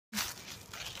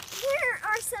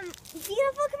some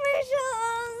beautiful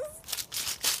commercials.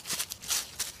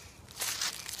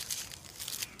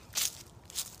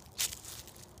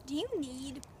 Do you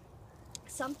need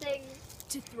something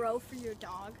to throw for your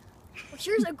dog? Well,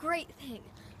 here's a great thing.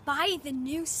 Buy the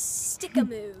new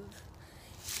Stick-A-Move.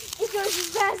 It goes as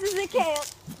fast as it can.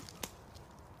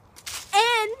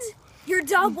 And your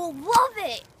dog will love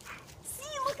it.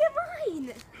 See, look at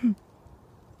mine.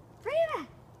 Bring it back.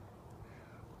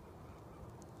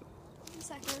 One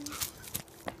second.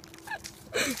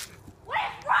 What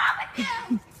is wrong with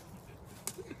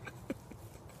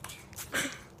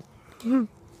you?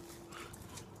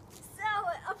 So,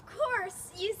 of course,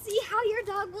 you see how your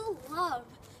dog will love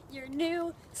your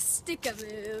new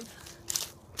Stick-A-Move.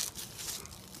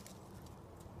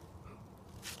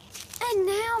 And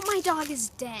now my dog is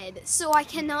dead, so I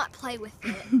cannot play with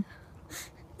it.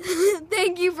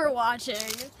 Thank you for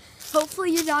watching.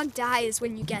 Hopefully your dog dies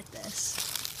when you get this.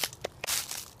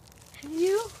 Have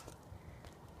you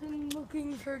been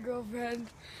looking for a girlfriend?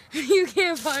 You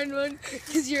can't find one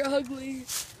because you're ugly.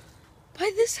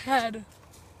 Buy this head.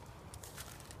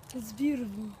 It's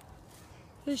beautiful.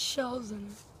 There's shells in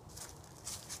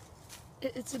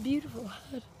it. It's a beautiful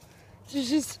head. So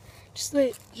just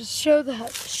wait. Just show the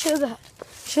head. Show the head.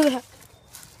 Show the head.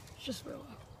 Just real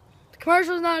well. The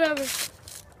commercial's not over.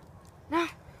 Now,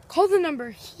 call the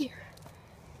number here.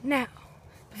 Now,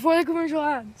 before the commercial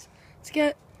ends. Let's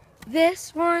get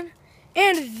this one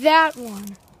and that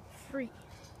one free.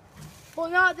 Well,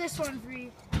 not this one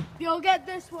free. You'll get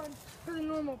this one for the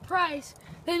normal price,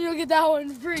 then you'll get that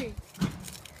one free.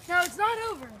 Now, it's not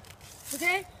over,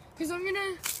 okay? Because I'm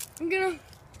gonna,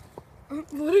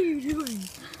 what are you doing?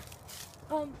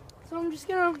 So I'm just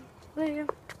gonna let you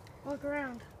walk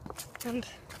around and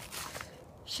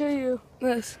show you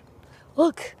this.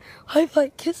 Look, I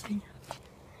like kissing.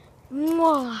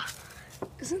 Mwah.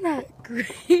 Isn't that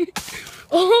great?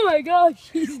 Oh my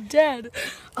gosh, he's dead.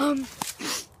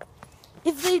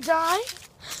 If they die,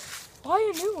 buy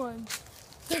a new one.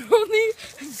 They're only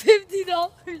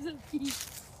 $50 a piece.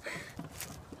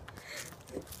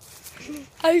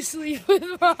 I sleep with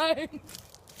mine.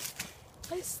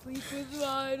 I sleep with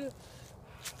mine.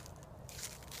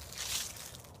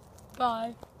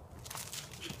 Bye.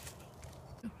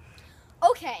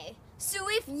 Okay, so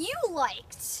if you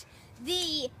liked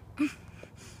the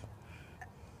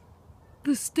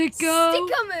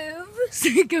Stick-A-Move,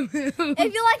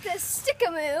 if you like the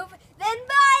Stick-A-Move, then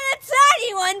buy the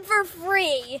tiny one for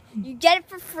free. You get it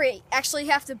for free. Actually,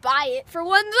 you have to buy it for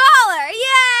 $1.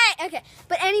 Yay! Okay,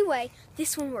 but anyway,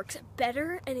 this one works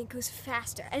better and it goes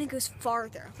faster and it goes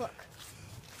farther. Look.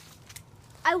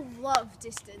 I love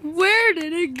distance. Where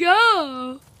did it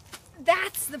go?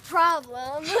 That's the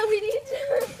problem. We need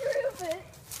to improve it.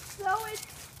 So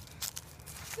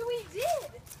we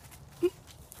did.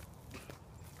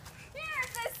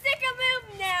 Here's the Stick-A-Move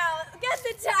now. Get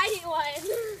the tiny one.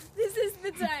 This is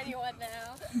the tiny one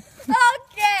now.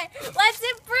 Okay, let's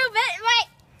improve it. Wait.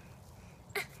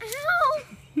 Ow.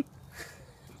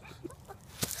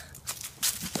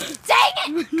 Dang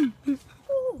it.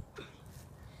 Ooh.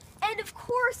 And of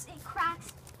course, it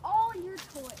cracks all your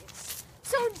toys.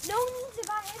 So no need to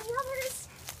buy any others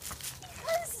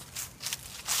because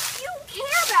you don't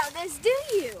care about this, do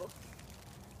you?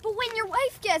 But when your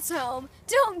wife gets home,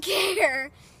 don't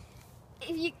care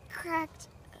if you cracked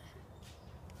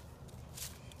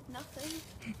nothing.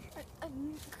 I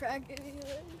didn't crack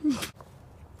anything.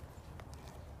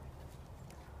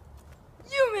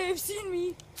 You may have seen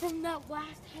me from that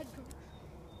last head commercial.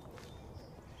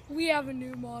 We have a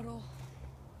new model.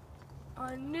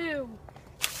 A new,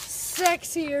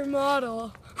 sexier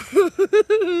model.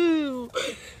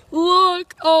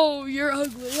 Look. Oh, you're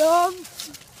ugly.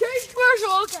 Change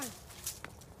commercial. Okay.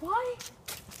 Why?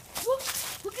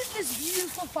 Look at this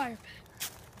beautiful fire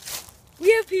pit.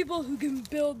 We have people who can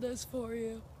build this for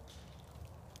you.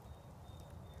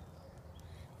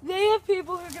 They have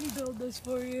people who can build this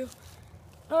for you.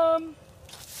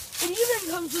 It even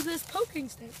comes with this poking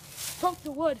stick. Poke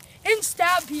the wood and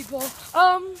stab people.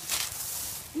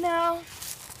 Now,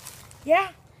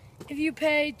 yeah, if you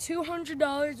pay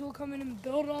 $200, we'll come in and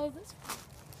build all of this.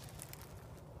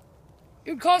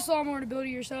 It would cost a lot more to build it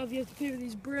yourself. You have to pay for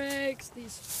these bricks,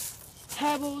 these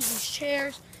pebbles, these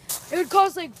chairs. It would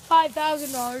cost like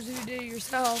 $5,000 if you did it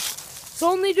yourself. So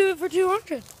only do it for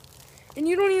 $200, and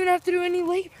you don't even have to do any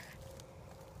labor.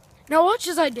 Now watch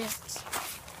as I dance.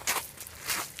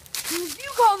 If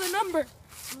you call the number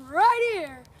right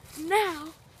here,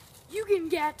 now you can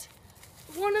get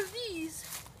one of these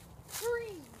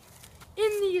free.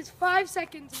 In these 5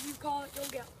 seconds, if you call it, you'll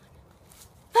get one.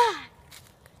 5,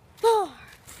 4,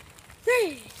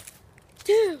 3,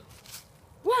 2,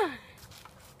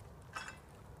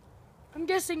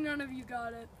 guessing none of you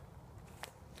got it.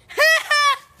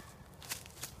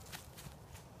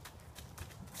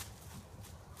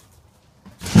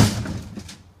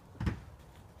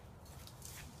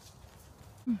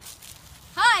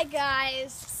 Hi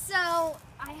guys, so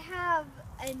I have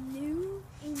a new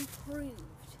improved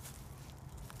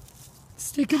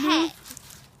Stick-a-move?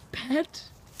 pet. Pet?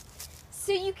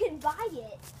 So you can buy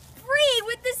it free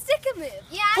with the Stick-a-move.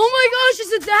 Yeah. Oh my gosh,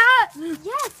 is it that?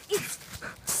 Yes, it's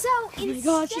so Oh my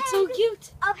gosh, it's so cute.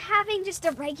 of having just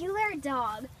a regular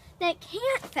dog that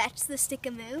can't fetch the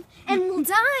Stick-a-move and will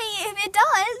die if it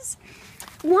does.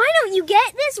 Why don't you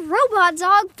get this robot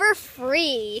dog for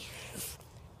free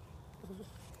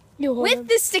You hold with her.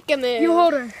 the Stick-a-move? You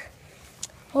hold her.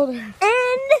 Hold her. And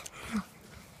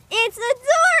it's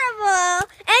adorable.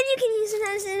 And you can use it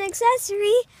as an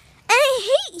accessory. And it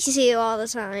hates you all the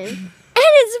time. And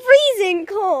it's freezing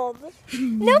cold.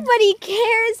 Nobody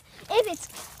cares if it's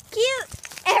cute.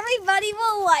 Everybody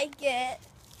will like it.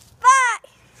 Bye.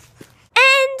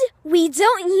 And we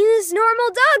don't use normal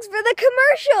dogs for the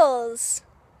commercials.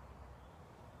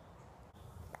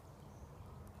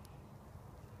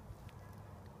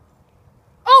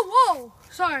 Oh, whoa!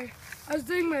 Sorry. I was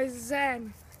doing my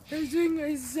Zen.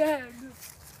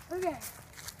 Okay.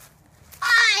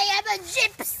 I am a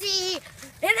gypsy,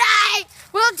 and I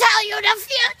will tell you the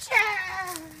future.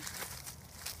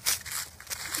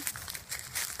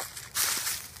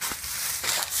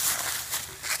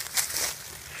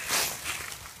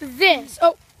 This.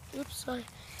 Oh, oops, sorry.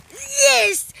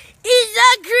 This is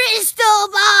a crystal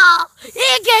ball.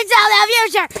 It can tell the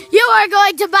future. You are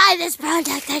going to buy this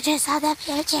product that just saw the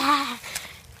future.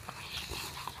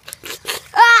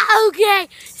 Okay,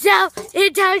 so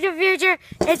it tells the future.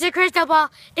 It's a crystal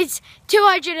ball. It's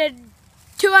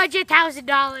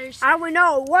 $200,000. How we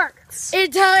know it works?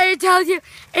 It tells you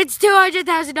it's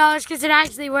 $200,000 because it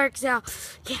actually works. So,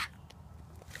 yeah.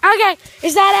 Okay,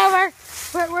 is that over?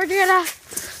 We're gonna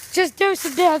just do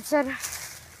some dancing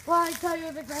while I tell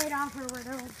you the great offer we're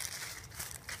doing.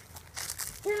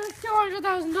 It's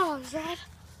 $200,000, right?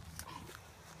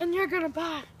 And you're gonna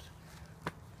buy it.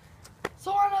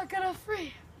 So we're not gonna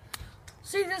free.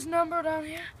 See this number down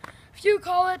here? If you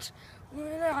call it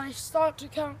when I start to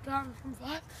count down from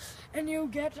 5, and you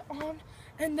get on,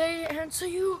 and they answer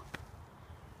you,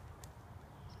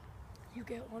 you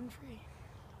get one free.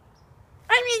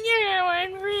 I mean, you get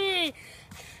one free.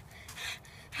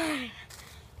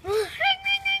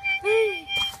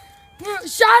 No,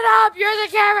 shut up! You're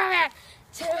the cameraman.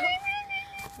 2,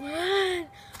 1.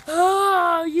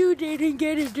 Oh, you didn't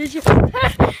get it, did you?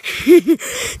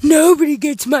 Nobody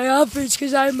gets my offers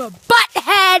because I'm a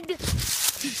butthead.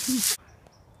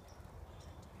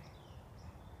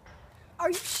 Are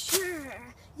you sure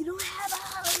you don't have a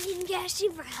Halloween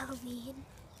costume for Halloween?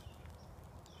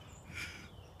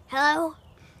 Hello?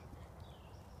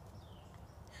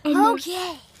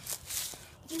 Okay.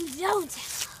 You don't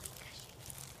have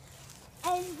a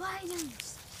Halloween costume. And why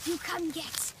don't you come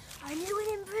get our new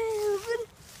and improved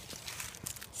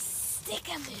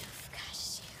Stick-a-move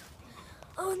costume?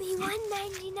 Only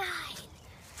 $1.99.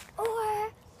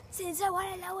 Or, since I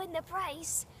want to lower the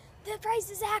price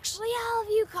is actually, all of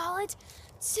you call it,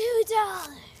 $2.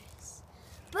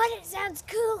 But it sounds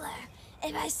cooler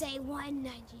if I say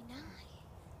 $1.99.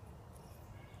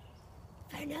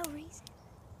 For no reason.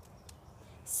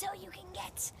 So you can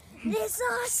get this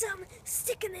awesome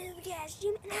Stick-a-move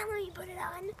costume, and how will you put it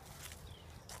on?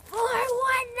 For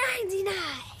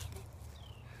 $1.99.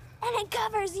 And it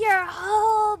covers your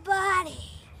whole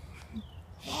body.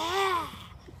 Yeah.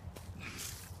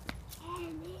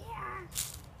 And here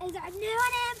is our new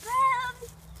and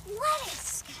improved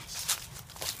lettuce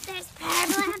costume. There's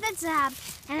purple at the top,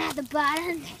 and at the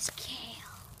bottom there's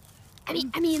kale. I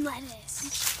mean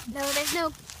lettuce. No,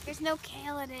 there's no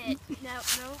kale in it. No.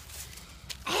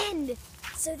 And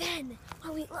so then,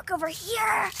 when we look over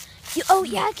here, you can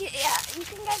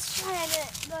guys try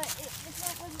it, but it's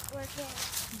not working.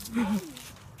 And when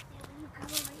you come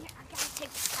over here, I gotta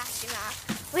take this costume off.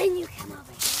 When you come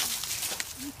over here,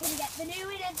 you can get the new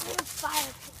and improved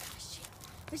fire pit costume,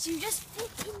 which you just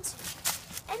fit into,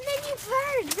 and then you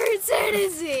burn for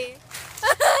eternity.